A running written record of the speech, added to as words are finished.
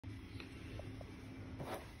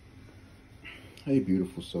Hey,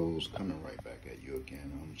 beautiful souls, coming right back at you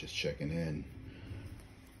again. I'm just checking in.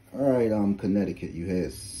 All right, Connecticut, you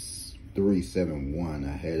had 371. I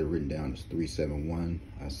had it written down as 371.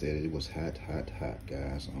 I said it was hot, hot, hot,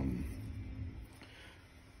 guys.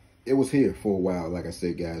 It was here for a while. Like I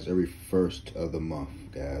said, guys, every first of the month,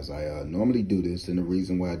 guys. I normally do this, and the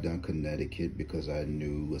reason why I done Connecticut because I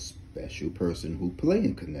knew a special person who played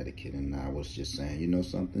in Connecticut, and I was just saying, you know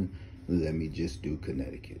something, let me just do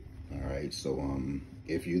Connecticut. All right, so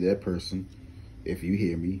if you're that person, if you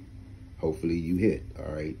hear me, hopefully you hit.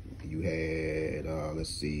 All right, you had let's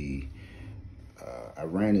see, I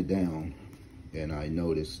ran it down and I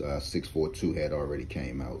noticed 642 had already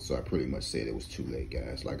came out, so I pretty much said it was too late,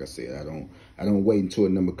 guys. Like I said, I don't wait until a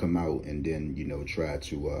number come out and then try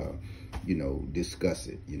to discuss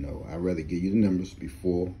it. I rather give you the numbers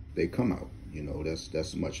before they come out.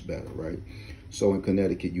 That's much better, right? So in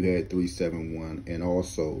Connecticut you had 371, and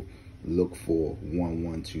also look for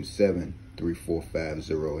 1127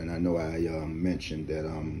 3450. And I know I mentioned that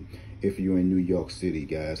if you're in New York City,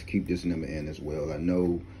 guys, keep this number in as well. I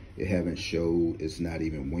know it haven't showed, it's not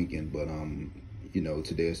even winking, but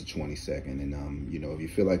today is the 22nd, and if you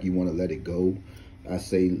feel like you want to let it go, I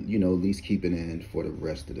say at least keep it in for the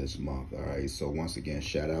rest of this month. All right, so once again,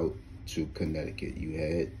 shout out to Connecticut. You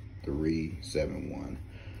had 371.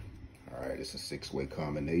 All right, it's a six-way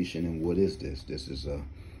combination, and what is this? This is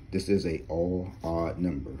a all odd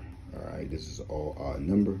number. All right, this is an all odd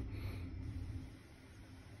number.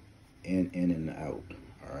 In and out.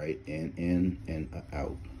 All right, in and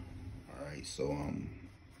out. All right, so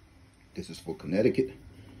this is for Connecticut.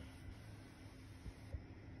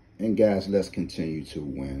 And guys, let's continue to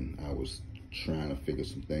win. I was trying to figure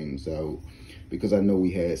some things out because I know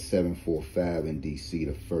we had 745 in DC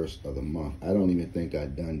the first of the month. I don't even think I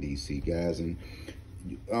done DC, guys. And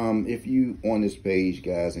if you on this page,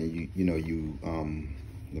 guys, and you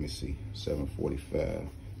let me see, 745.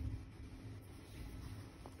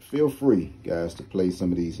 Feel free, guys, to play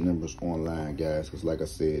some of these numbers online, guys, because like I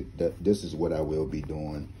said, this is what I will be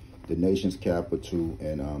doing. The nation's capital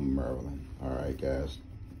and Maryland. All right, guys.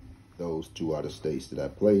 Those two are the states that I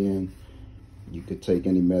play in. You could take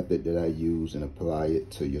any method that I use and apply it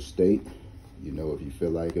to your state, if you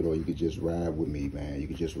feel like it, or you could just ride with me, man. You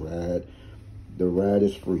could just ride. The ride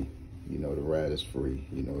is free. The ride is free.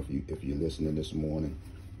 If you're listening this morning,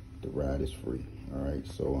 the ride is free. All right,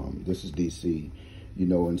 so this is DC.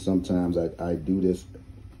 And sometimes I do this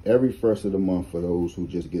every first of the month for those who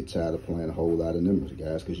just get tired of playing a whole lot of numbers,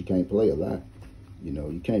 guys, because you can't play a lot.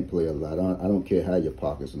 You can't play a lot. I don't care how your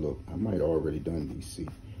pockets look. I might already done DC.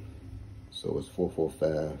 So it's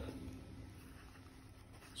 445.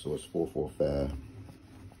 So it's 445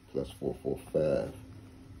 plus 445.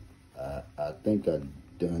 I think I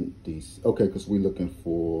done DC. Okay, because we're looking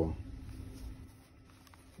for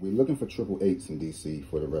triple eights in DC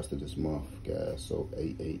for the rest of this month, guys. So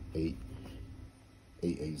 888,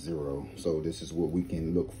 880. So this is what we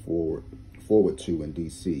can look forward to in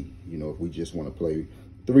DC. If we just want to play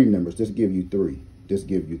three numbers, just give you three.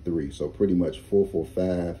 So pretty much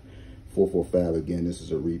 445, 445 again. This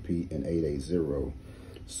is a repeat, and 880.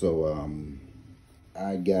 So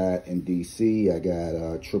I got in DC, I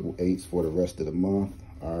got triple eights for the rest of the month.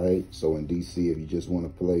 All right. So in DC, if you just want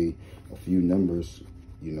to play a few numbers,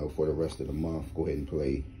 for the rest of the month, go ahead and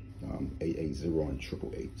play 880 and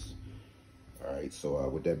triple eights. All right, so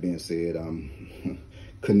with that being said,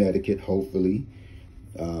 Connecticut, hopefully,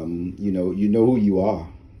 you know who you are.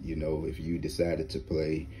 If you decided to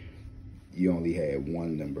play, you only had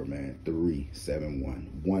one number, man,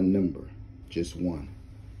 371. One number, just one.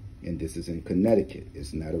 And this is in Connecticut.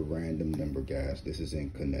 It's not a random number, guys. This is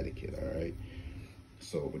in Connecticut, all right?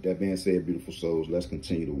 So with that being said, beautiful souls, let's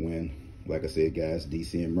continue to win. Like I said, guys,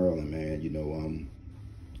 DC and Maryland, man,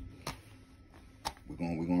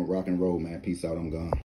 we're gonna rock and roll, man. Peace out, I'm gone.